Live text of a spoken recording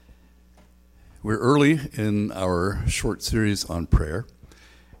We're early in our short series on prayer,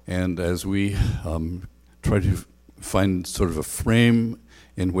 and as we try to find sort of a frame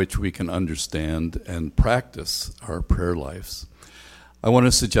in which we can understand and practice our prayer lives, I want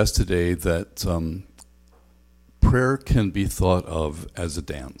to suggest today that prayer can be thought of as a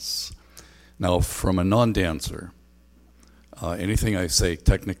dance. Now, from a non-dancer, anything I say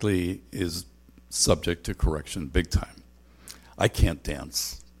technically is subject to correction big time. I can't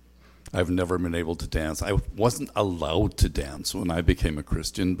dance. I've never been able to dance. I wasn't allowed to dance when I became a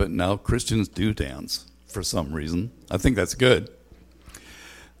Christian, but now Christians do dance for some reason. I think that's good.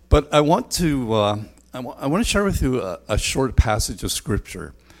 But I want to share with you a short passage of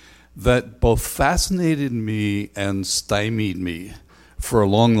Scripture that both fascinated me and stymied me for a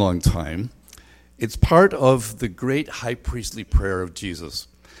long, long time. It's part of the great high priestly prayer of Jesus.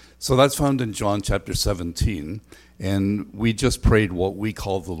 So that's found in John chapter 17. And we just prayed what we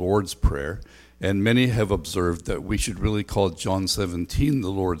call the Lord's Prayer. And many have observed that we should really call John 17 the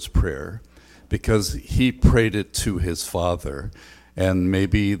Lord's Prayer because he prayed it to his Father. And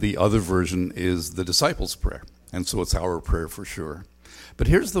maybe the other version is the disciples' prayer. And so it's our prayer for sure. But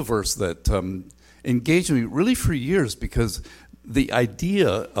here's the verse that engaged me really for years because the idea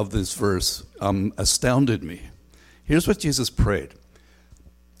of this verse astounded me. Here's what Jesus prayed.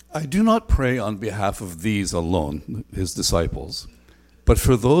 I do not pray on behalf of these alone, his disciples, but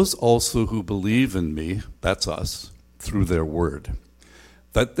for those also who believe in me, that's us, through their word,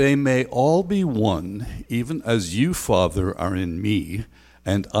 that they may all be one, even as you, Father, are in me,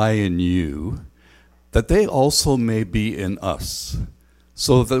 and I in you, that they also may be in us,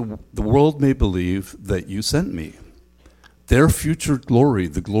 so that the world may believe that you sent me. Their future glory,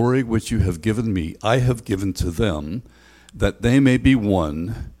 the glory which you have given me, I have given to them, that they may be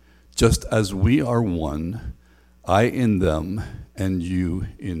one, just as we are one, I in them and you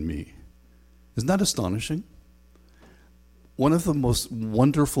in me. Isn't that astonishing? One of the most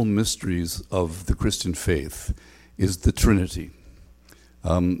wonderful mysteries of the Christian faith is the Trinity.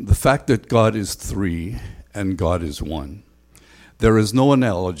 The fact that God is three and God is one. There is no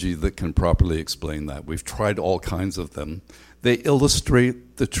analogy that can properly explain that. We've tried all kinds of them. They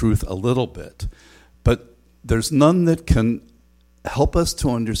illustrate the truth a little bit, but there's none that can help us to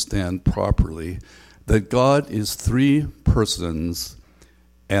understand properly that God is three persons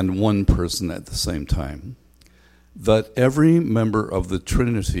and one person at the same time. That every member of the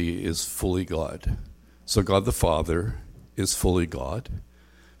Trinity is fully God. So God the Father is fully God.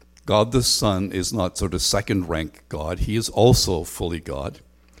 God the Son is not sort of second-rank God. He is also fully God.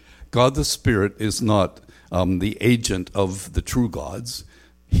 God the Spirit is not the agent of the true gods.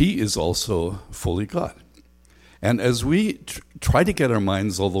 He is also fully God. And as we try to get our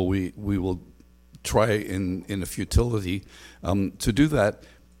minds, although we will try in a futility to do that,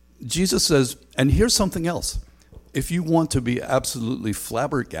 Jesus says, and here's something else. If you want to be absolutely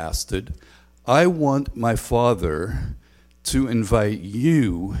flabbergasted, I want my Father to invite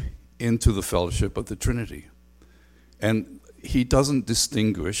you into the fellowship of the Trinity. And he doesn't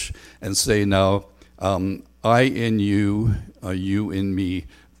distinguish and say, now, I in you, you in me.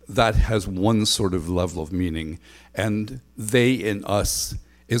 That has one sort of level of meaning, and they in us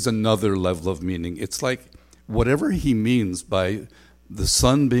is another level of meaning. It's like whatever he means by the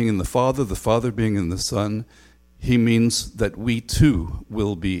Son being in the Father being in the Son, he means that we too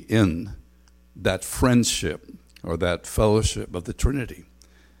will be in that friendship or that fellowship of the Trinity.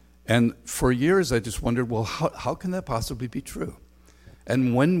 And for years I just wondered, well, how can that possibly be true?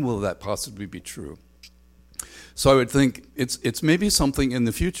 And when will that possibly be true? So I would think it's maybe something in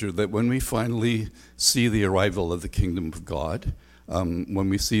the future that when we finally see the arrival of the kingdom of God, when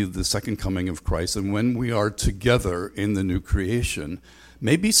we see the second coming of Christ, and when we are together in the new creation,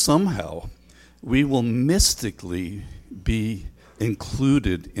 maybe somehow we will mystically be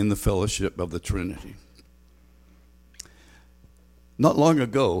included in the fellowship of the Trinity. Not long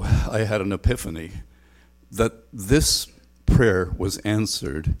ago, I had an epiphany that this prayer was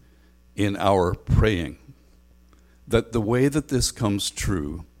answered in our praying. That the way that this comes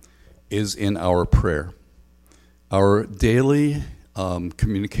true is in our prayer. Our daily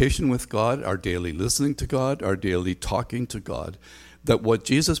communication with God, our daily listening to God, our daily talking to God, that what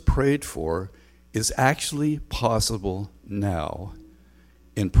Jesus prayed for is actually possible now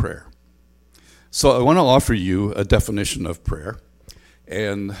in prayer. So I want to offer you a definition of prayer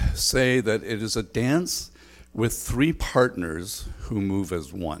and say that it is a dance with three partners who move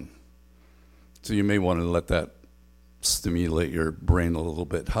as one. So you may want to let that stimulate your brain a little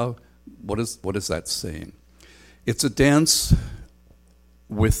bit. What is that saying? It's a dance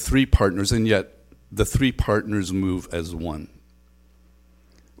with three partners, and yet the three partners move as one.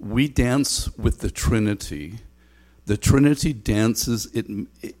 we dance with the Trinity. The Trinity dances,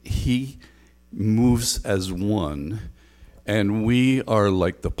 he moves as one, and we are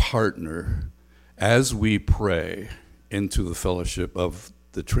like the partner as we pray into the fellowship of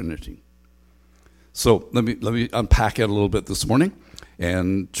the Trinity. So let me unpack it a little bit this morning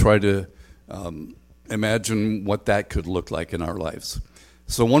and try to imagine what that could look like in our lives.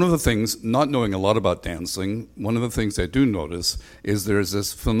 So one of the things, not knowing a lot about dancing, one of the things I do notice is there's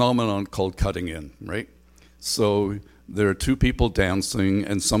this phenomenon called cutting in, right? So there are two people dancing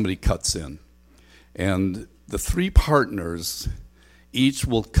and somebody cuts in. And the three partners each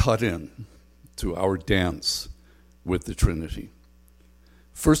will cut in to our dance with the Trinity.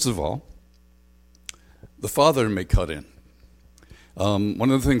 First of all, the Father may cut in. One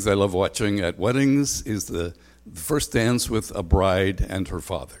of the things I love watching at weddings is the first dance with a bride and her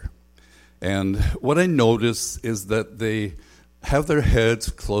father. And what I notice is that they have their heads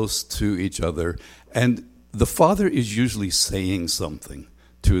close to each other, and the father is usually saying something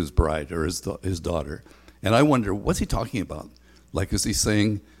to his bride or his daughter. And I wonder, what's he talking about? Like, is he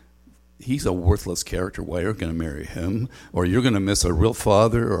saying, he's a worthless character, why are you going to marry him? Or you're going to miss a real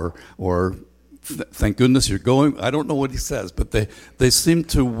father, or thank goodness you're going. I don't know what he says, but they seem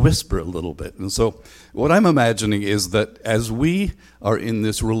to whisper a little bit. And so what I'm imagining is that as we are in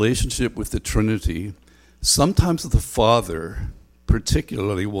this relationship with the Trinity, sometimes the Father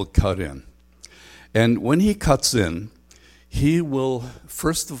particularly will cut in. And when he cuts in, he will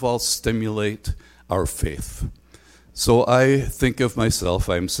first of all stimulate our faith. So I think of myself,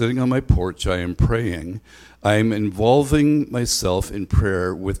 I'm sitting on my porch, I am praying, I'm involving myself in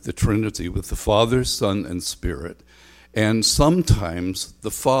prayer with the Trinity, with the Father, Son, and Spirit. And sometimes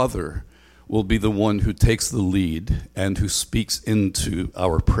the Father will be the one who takes the lead and who speaks into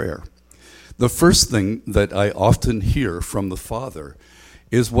our prayer. The first thing that I often hear from the Father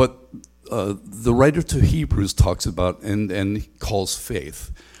is what the writer to Hebrews talks about and calls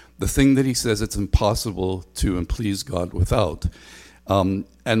faith. The thing that he says it's impossible to please God without. And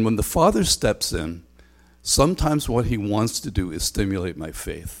when the Father steps in, sometimes what he wants to do is stimulate my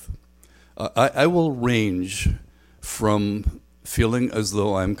faith. I will range from feeling as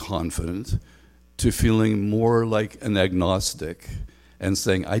though I'm confident to feeling more like an agnostic and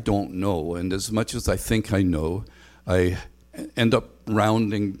saying, I don't know. And as much as I think I know, I end up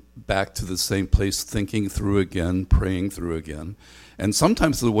rounding back to the same place, thinking through again, praying through again. And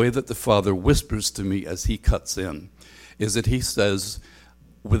sometimes the way that the Father whispers to me as he cuts in is that he says,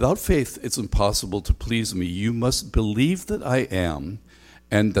 without faith, it's impossible to please me. You must believe that I am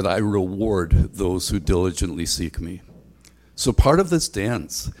and that I reward those who diligently seek me. So part of this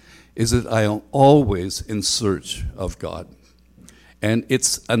dance is that I am always in search of God. And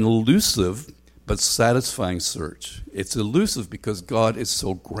it's an elusive but satisfying search. It's elusive because God is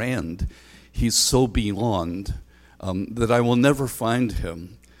so grand. He's so beyond that I will never find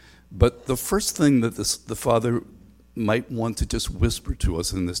him. But the first thing that the Father might want to just whisper to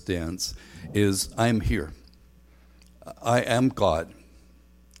us in this dance is, I am here. I am God.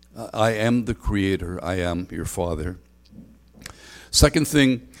 I am the Creator. I am your Father. Second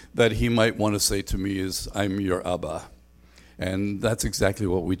thing that he might want to say to me is, I'm your Abba. And that's exactly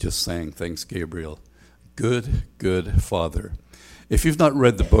what we just sang. Thanks, Gabriel. Good, good Father. If you've not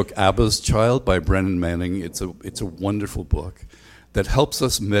read the book Abba's Child by Brennan Manning, it's a wonderful book that helps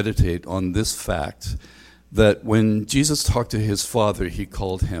us meditate on this fact that when Jesus talked to his Father, he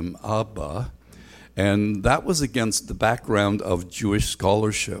called him Abba, and that was against the background of Jewish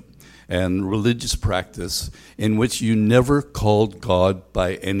scholarship and religious practice in which you never called God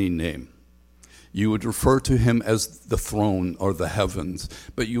by any name. You would refer to him as the throne or the heavens,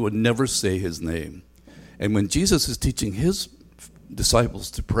 but you would never say his name. And when Jesus is teaching his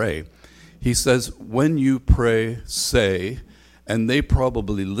disciples to pray, he says, when you pray, say, and they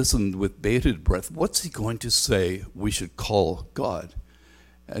probably listened with bated breath, what's he going to say we should call God?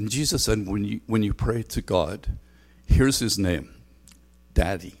 And Jesus said, when you pray to God, here's his name,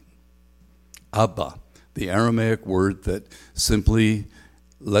 Daddy, Abba, the Aramaic word that simply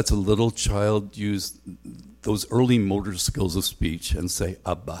lets a little child use those early motor skills of speech and say,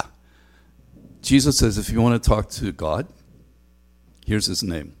 Abba. Jesus says, if you want to talk to God, here's his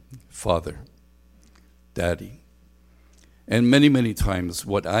name, Father, Daddy. And many, many times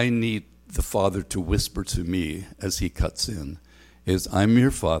what I need the Father to whisper to me as he cuts in is, I'm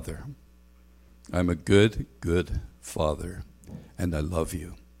your Father. I'm a good, good Father, and I love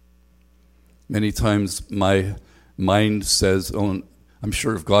you. Many times my mind says, oh, I'm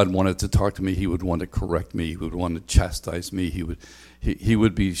sure if God wanted to talk to me, he would want to correct me. He would want to chastise me. He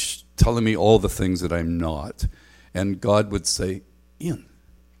would be telling me all the things that I'm not. And God would say, Ian,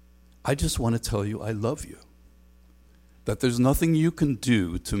 I just want to tell you I love you. That there's nothing you can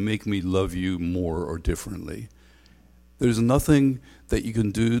do to make me love you more or differently. There's nothing that you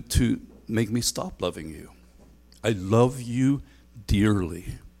can do to make me stop loving you. I love you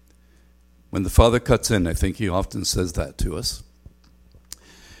dearly. When the Father cuts in, I think he often says that to us.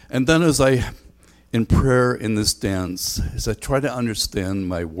 And then in prayer in this dance, as I try to understand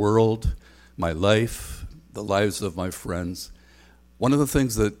my world, my life, the lives of my friends, one of the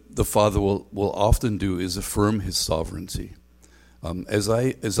things that the Father will often do is affirm his sovereignty. As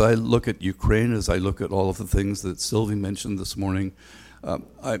I look at Ukraine, as I look at all of the things that Sylvie mentioned this morning,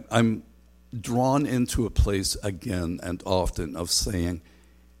 I'm drawn into a place again and often of saying,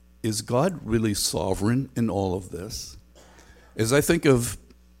 is God really sovereign in all of this? As I think of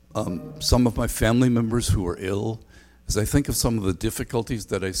some of my family members who are ill, as I think of some of the difficulties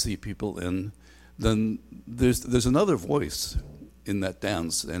that I see people in, then there's another voice in that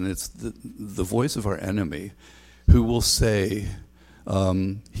dance, and it's the voice of our enemy who will say,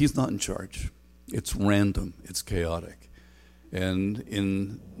 he's not in charge. It's random. It's chaotic. And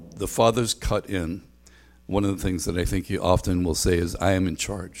in the Father's cut in, one of the things that I think he often will say is, I am in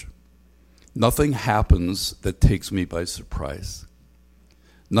charge. Nothing happens that takes me by surprise.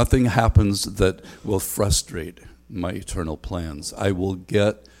 Nothing happens that will frustrate my eternal plans. I will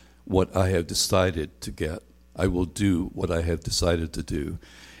get what I have decided to get. I will do what I have decided to do.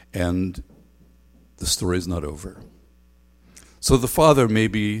 And the story is not over. So the Father may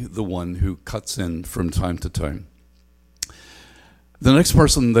be the one who cuts in from time to time. The next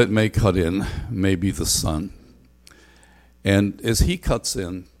person that may cut in may be the Son. And as he cuts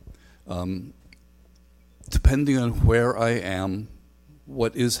in, depending on where I am,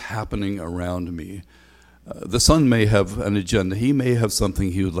 what is happening around me, the Son may have an agenda. He may have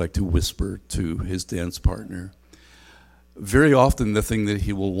something he would like to whisper to his dance partner. Very often the thing that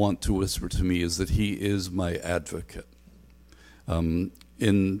he will want to whisper to me is that he is my advocate.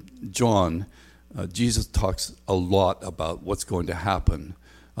 In John, Jesus talks a lot about what's going to happen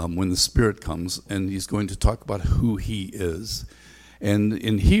when the Spirit comes, and he's going to talk about who he is. And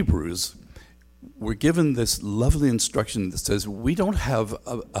in Hebrews, we're given this lovely instruction that says we don't have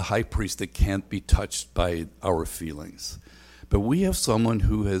a high priest that can't be touched by our feelings. But we have someone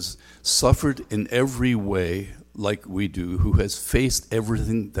who has suffered in every way like we do, who has faced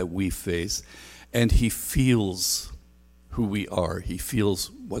everything that we face, and he feels who we are. He feels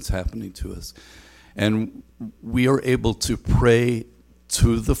what's happening to us. And we are able to pray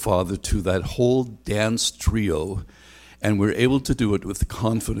to the Father, to that whole dance trio, and we're able to do it with the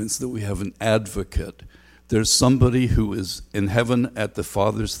confidence that we have an advocate. There's somebody who is in heaven at the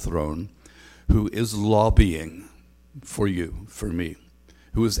Father's throne who is lobbying for you, for me,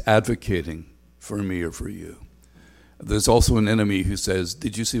 who is advocating for me or for you. There's also an enemy who says,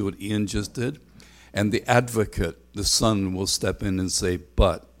 did you see what Ian just did? And the advocate, the Son, will step in and say,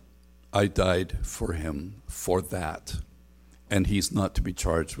 but I died for him for that, and he's not to be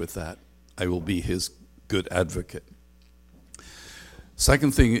charged with that. I will be his good advocate.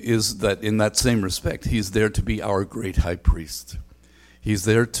 Second thing is that in that same respect, he's there to be our great high priest. He's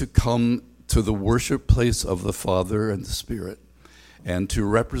there to come to the worship place of the Father and the Spirit and to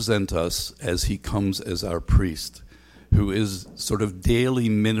represent us as he comes as our priest, who is sort of daily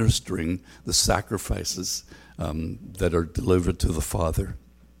ministering the sacrifices that are delivered to the Father.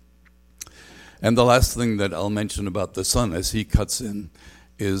 And the last thing that I'll mention about the Son as he cuts in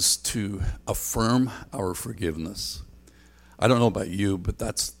is to affirm our forgiveness. I don't know about you, but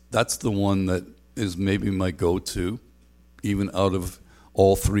that's the one that is maybe my go-to, even out of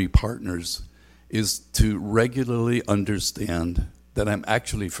all three partners, is to regularly understand that I'm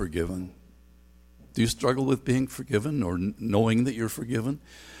actually forgiven. Do you struggle with being forgiven or knowing that you're forgiven?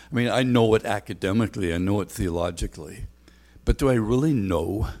 I mean, I know it academically, I know it theologically, but do I really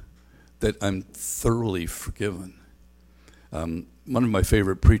know that I'm thoroughly forgiven? One of my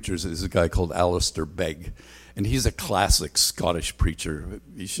favorite preachers is a guy called Alistair Begg, and he's a classic Scottish preacher.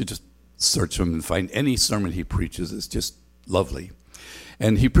 You should just search him and find any sermon he preaches. It's just lovely.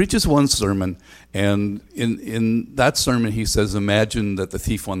 And he preaches one sermon, and in that sermon he says, imagine that the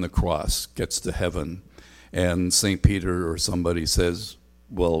thief on the cross gets to heaven, and St. Peter or somebody says,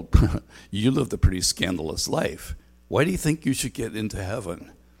 well, you lived a pretty scandalous life. Why do you think you should get into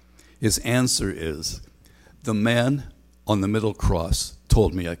heaven? His answer is, the man on the middle cross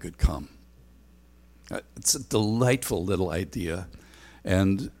told me I could come. It's a delightful little idea.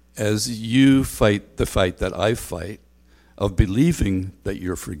 And as you fight the fight that I fight of believing that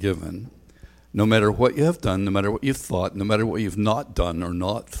you're forgiven, no matter what you have done, no matter what you've thought, no matter what you've not done or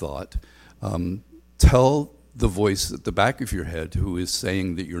not thought, tell the voice at the back of your head who is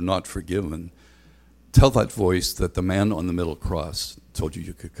saying that you're not forgiven, tell that voice that the man on the middle cross told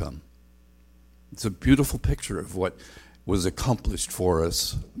you could come. It's a beautiful picture of what was accomplished for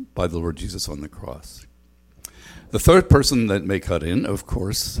us by the Lord Jesus on the cross. The third person that may cut in, of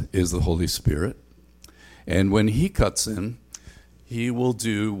course, is the Holy Spirit. And when he cuts in, he will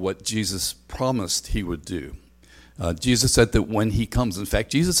do what Jesus promised he would do. Jesus said that when he comes, in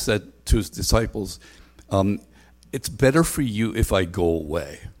fact, Jesus said to his disciples, it's better for you if I go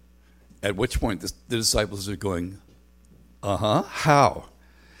away. At which point the disciples are going, how?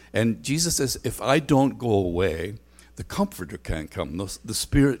 And Jesus says, if I don't go away, the Comforter can't come, the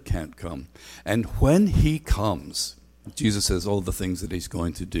Spirit can't come. And when he comes, Jesus says all the things that he's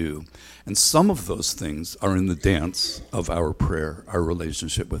going to do. And some of those things are in the dance of our prayer, our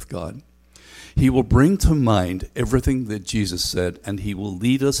relationship with God. He will bring to mind everything that Jesus said, and he will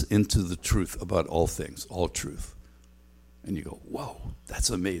lead us into the truth about all things, all truth. And you go, whoa, that's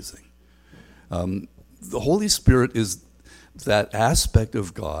amazing. The Holy Spirit is that aspect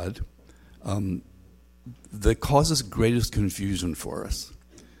of God that causes greatest confusion for us.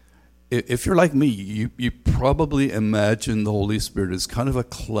 If you're like me, you probably imagine the Holy Spirit as kind of a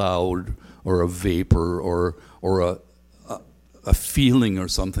cloud or a vapor or a feeling or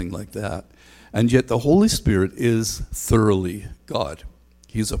something like that. And yet the Holy Spirit is thoroughly God.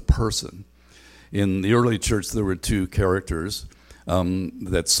 He's a person. In the early church, there were two characters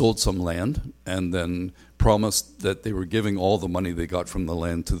that sold some land and then promised that they were giving all the money they got from the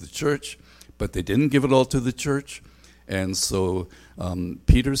land to the church, but they didn't give it all to the church. And so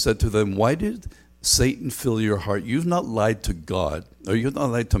Peter said to them, why did Satan fill your heart? You've not lied to God, or you've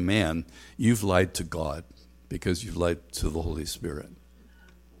not lied to man, you've lied to God because you've lied to the Holy Spirit.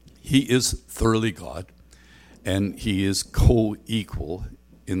 He is thoroughly God, and he is co-equal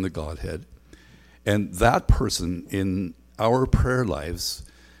in the Godhead. And that person in our prayer lives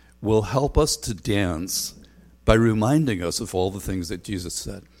will help us to dance by reminding us of all the things that Jesus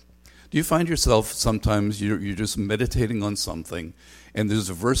said. Do you find yourself sometimes you're just meditating on something, and there's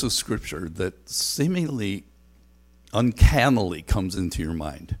a verse of Scripture that seemingly uncannily comes into your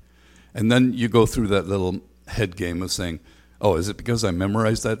mind? And then you go through that little head game of saying, oh, is it because I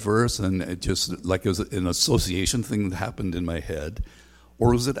memorized that verse and it just like it was an association thing that happened in my head?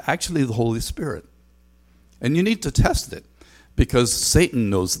 Or was it actually the Holy Spirit? And you need to test it, because Satan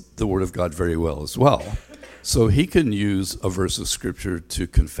knows the Word of God very well as well. So he can use a verse of Scripture to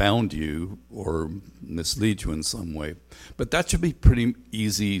confound you or mislead you in some way. But that should be pretty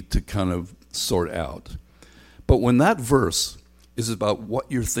easy to kind of sort out. But when that verse is about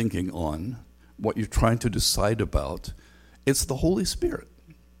what you're thinking on, what you're trying to decide about, it's the Holy Spirit.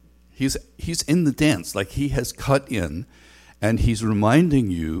 He's in the dance, like he has cut in, and he's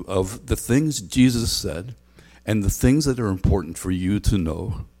reminding you of the things Jesus said and the things that are important for you to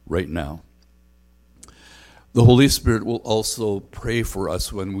know right now. The Holy Spirit will also pray for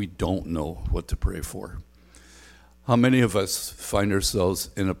us when we don't know what to pray for. How many of us find ourselves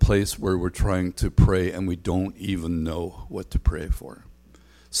in a place where we're trying to pray and we don't even know what to pray for?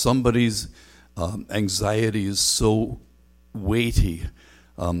 Somebody's anxiety is so weighty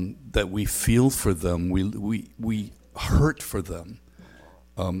that we feel for them, we hurt for them,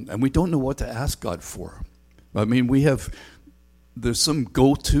 and we don't know what to ask God for. I mean, there's some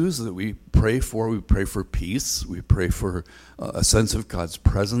go-tos that we pray for. We pray for peace. We pray for a sense of God's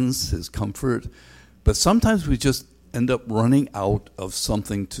presence, his comfort. But sometimes we just end up running out of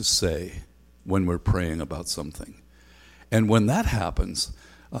something to say when we're praying about something. And when that happens,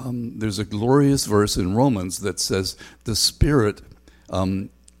 there's a glorious verse in Romans that says the Spirit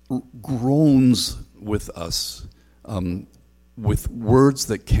groans with us with words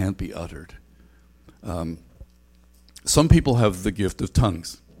that can't be uttered. Some people have the gift of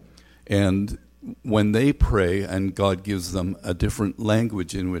tongues, and when they pray and God gives them a different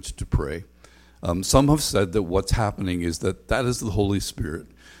language in which to pray, some have said that what's happening is that is the Holy Spirit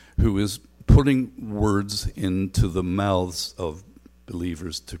who is putting words into the mouths of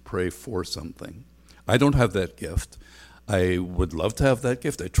believers to pray for something. I don't have that gift. I would love to have that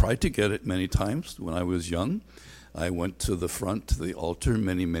gift. I tried to get it many times when I was young. I went to the front, to the altar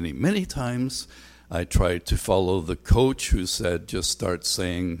many, many, many times. I tried to follow the coach who said, just start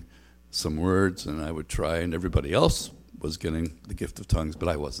saying some words, and I would try, and everybody else was getting the gift of tongues, but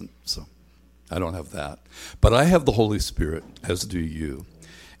I wasn't, so I don't have that. But I have the Holy Spirit, as do you.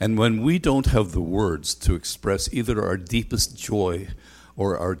 And when we don't have the words to express either our deepest joy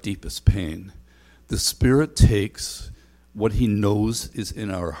or our deepest pain, the Spirit takes what he knows is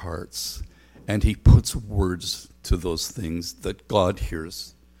in our hearts, and he puts words to those things that God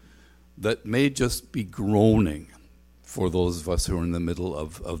hears. that may just be groaning for those of us who are in the middle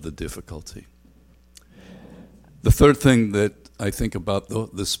of the difficulty. The third thing that I think about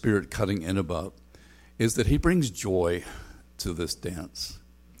the Spirit cutting in about is that he brings joy to this dance.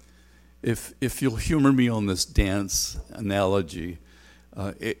 If you'll humor me on this dance analogy,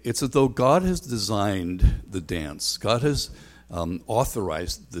 it's as though God has designed the dance. God has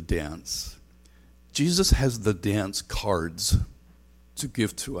authorized the dance. Jesus has the dance cards to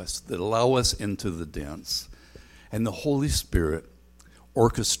give to us that allow us into the dance. And the Holy Spirit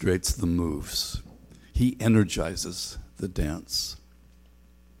orchestrates the moves. He energizes the dance.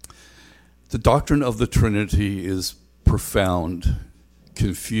 The doctrine of the Trinity is profound,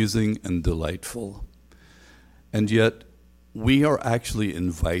 confusing, and delightful. And yet, we are actually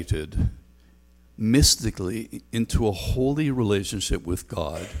invited mystically into a holy relationship with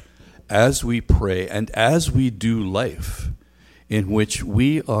God as we pray and as we do life, in which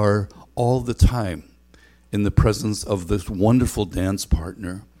we are all the time in the presence of this wonderful dance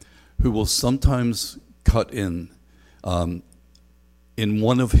partner who will sometimes cut in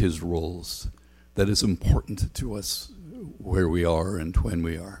one of his roles that is important to us where we are and when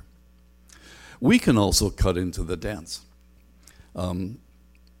we are. We can also cut into the dance.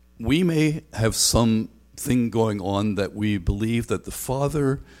 We may have something going on that we believe that the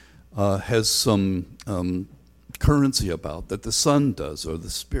Father has some currency about, that the Son does, or the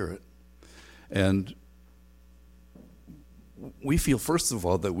Spirit. And we feel, first of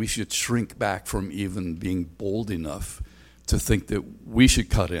all, that we should shrink back from even being bold enough to think that we should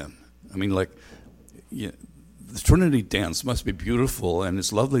cut in. I mean, the Trinity dance must be beautiful, and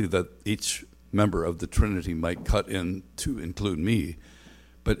it's lovely that each member of the Trinity might cut in to include me.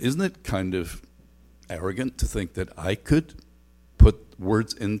 But isn't it kind of arrogant to think that I could put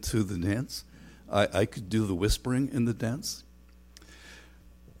words into the dance? I could do the whispering in the dance?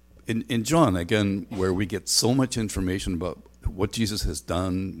 In John, again, where we get so much information about what Jesus has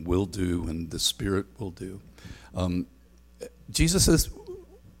done, will do, and the Spirit will do, Jesus says,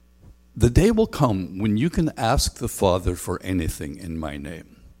 the day will come when you can ask the Father for anything in my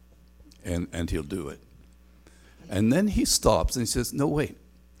name, and he'll do it. And then he stops and he says, no, wait.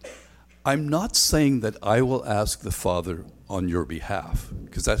 I'm not saying that I will ask the Father on your behalf,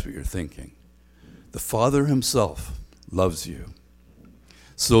 because that's what you're thinking. The Father himself loves you.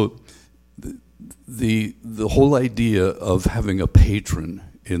 So the whole idea of having a patron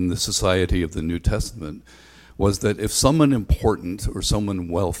in the society of the New Testament was that if someone important or someone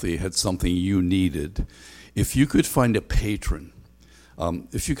wealthy had something you needed, if you could find a patron,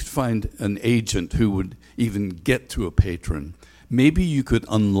 if you could find an agent who would even get to a patron, maybe you could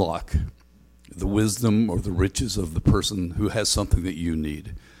unlock the wisdom or the riches of the person who has something that you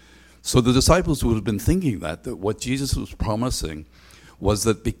need. So the disciples would have been thinking that what Jesus was promising was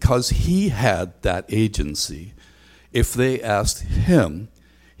that because he had that agency, if they asked him,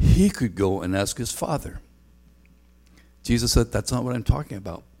 he could go and ask his Father. Jesus said, that's not what I'm talking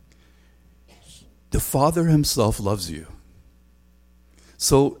about. The Father himself loves you.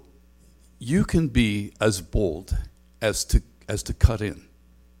 So you can be as bold as to cut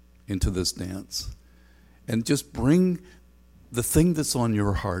into this dance and just bring the thing that's on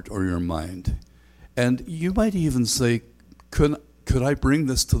your heart or your mind. And you might even say, could I bring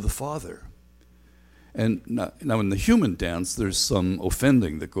this to the Father? And now in the human dance, there's some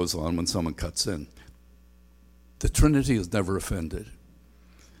offending that goes on when someone cuts in. The Trinity is never offended.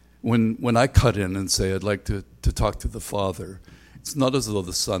 When I cut in and say I'd like to talk to the Father, it's not as though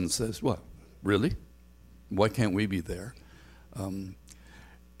the Son says, what, really? Why can't we be there?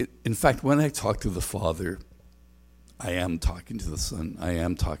 In fact, when I talk to the Father, I am talking to the Son. I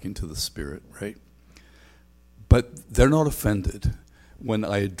am talking to the Spirit, right? But they're not offended when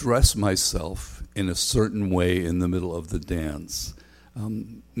I address myself in a certain way in the middle of the dance.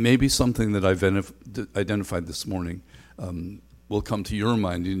 Maybe something that I've identified this morning will come to your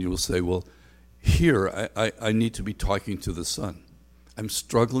mind, and you will say, well, here I need to be talking to the Son. I'm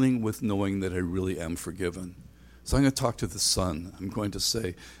struggling with knowing that I really am forgiven. So I'm going to talk to the Son. I'm going to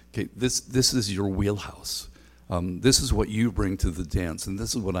say, okay, this is your wheelhouse. This is what you bring to the dance, and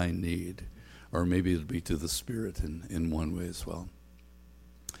this is what I need. Or maybe it'll be to the Spirit in one way as well.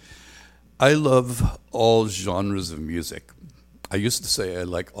 I love all genres of music. I used to say I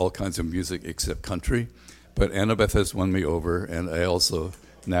like all kinds of music except country, but Annabeth has won me over, and I also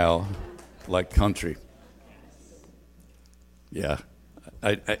now like country. Yeah.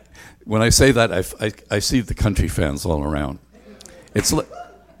 When I say that, I see the country fans all around. It's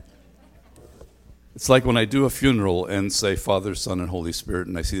like when I do a funeral and say Father, Son, and Holy Spirit,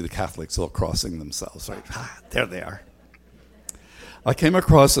 and I see the Catholics all crossing themselves. Right? There they are. I came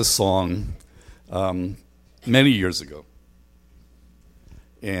across a song many years ago,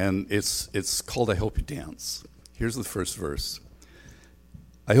 and it's called I Hope You Dance. Here's the first verse.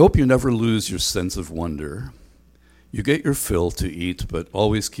 I hope you never lose your sense of wonder. You get your fill to eat, but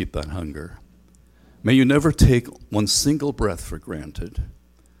always keep that hunger. May you never take one single breath for granted.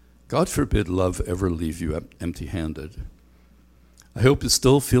 God forbid love ever leave you empty-handed. I hope you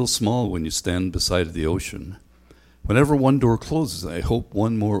still feel small when you stand beside the ocean. Whenever one door closes, I hope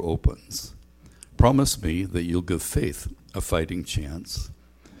one more opens. Promise me that you'll give faith a fighting chance.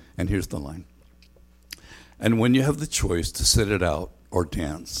 And here's the line. And when you have the choice to sit it out or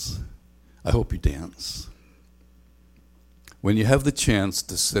dance, I hope you dance. When you have the chance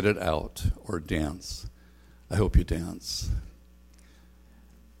to sit it out or dance, I hope you dance.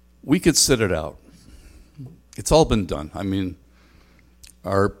 We could sit it out. It's all been done. I mean,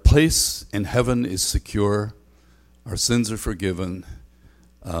 our place in heaven is secure. Our sins are forgiven.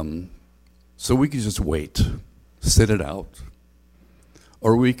 So we could just wait, sit it out.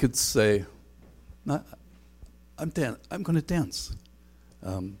 Or we could say, no, I'm going to dance.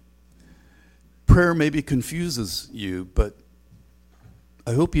 Prayer maybe confuses you, but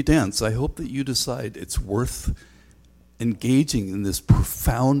I hope you dance. I hope that you decide it's worth engaging in this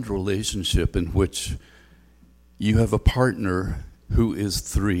profound relationship in which you have a partner who is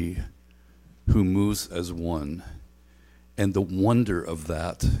three, who moves as one. And the wonder of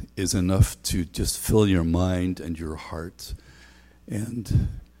that is enough to just fill your mind and your heart, and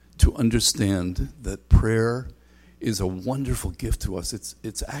to understand that prayer is a wonderful gift to us.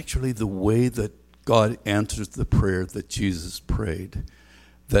 It's actually the way that God answers the prayer that Jesus prayed,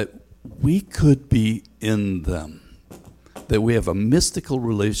 that we could be in them, that we have a mystical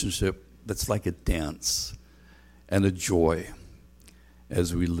relationship that's like a dance and a joy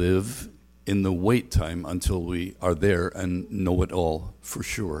as we live in the wait time until we are there and know it all for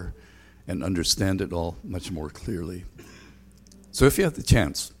sure and understand it all much more clearly. So if you have the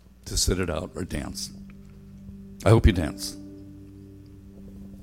chance to sit it out or dance, I hope you dance.